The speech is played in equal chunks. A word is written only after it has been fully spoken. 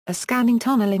A scanning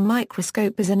tunneling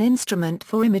microscope is an instrument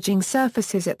for imaging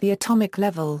surfaces at the atomic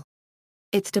level.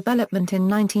 Its development in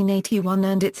 1981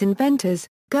 earned its inventors,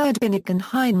 Gerd Binnig and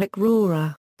Heinrich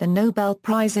Rohrer, the Nobel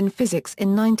Prize in Physics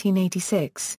in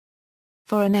 1986.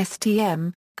 For an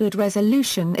STM, good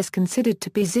resolution is considered to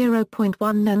be 0.1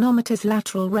 nanometers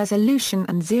lateral resolution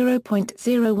and 0.01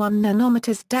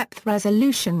 nanometers depth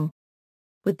resolution.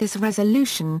 With this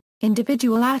resolution,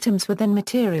 individual atoms within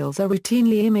materials are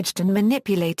routinely imaged and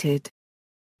manipulated.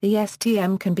 The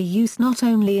STM can be used not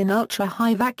only in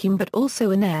ultra-high vacuum but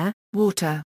also in air,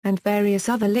 water, and various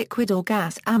other liquid or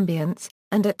gas ambients,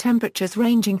 and at temperatures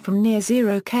ranging from near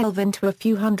 0 Kelvin to a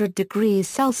few hundred degrees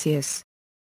Celsius.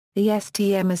 The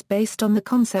STM is based on the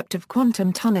concept of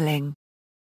quantum tunneling.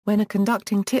 When a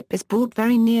conducting tip is brought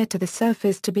very near to the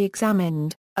surface to be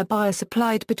examined, a bias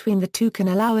applied between the two can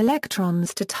allow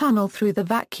electrons to tunnel through the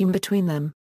vacuum between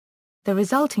them. The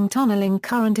resulting tunneling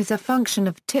current is a function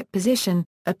of tip position,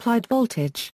 applied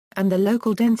voltage, and the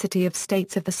local density of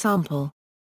states of the sample.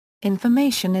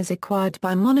 Information is acquired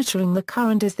by monitoring the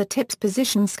current as the tip's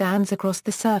position scans across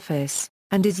the surface,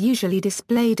 and is usually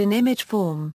displayed in image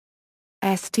form.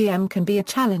 STM can be a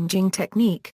challenging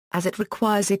technique, as it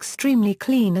requires extremely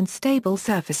clean and stable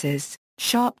surfaces,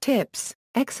 sharp tips,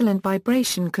 excellent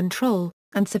vibration control,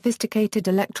 and sophisticated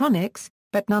electronics,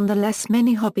 but nonetheless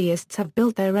many hobbyists have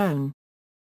built their own.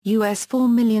 US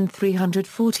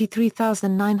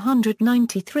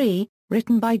 4,343,993,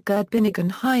 written by Gerd Binnig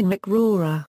and Heinrich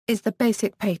Rohrer, is the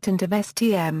basic patent of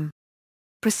STM.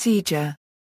 Procedure.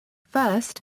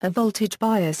 First, a voltage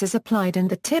bias is applied and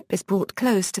the tip is brought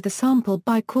close to the sample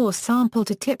by coarse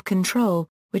sample-to-tip control,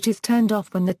 which is turned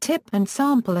off when the tip and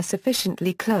sample are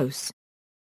sufficiently close.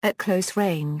 At close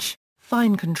range,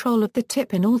 fine control of the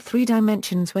tip in all three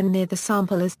dimensions when near the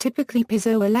sample is typically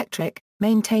piezoelectric,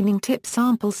 maintaining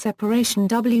tip-sample separation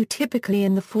W typically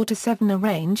in the 4 to 7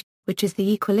 range, which is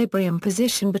the equilibrium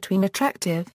position between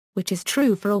attractive, which is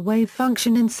true for a wave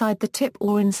function inside the tip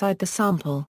or inside the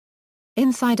sample.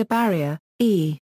 Inside a barrier, E,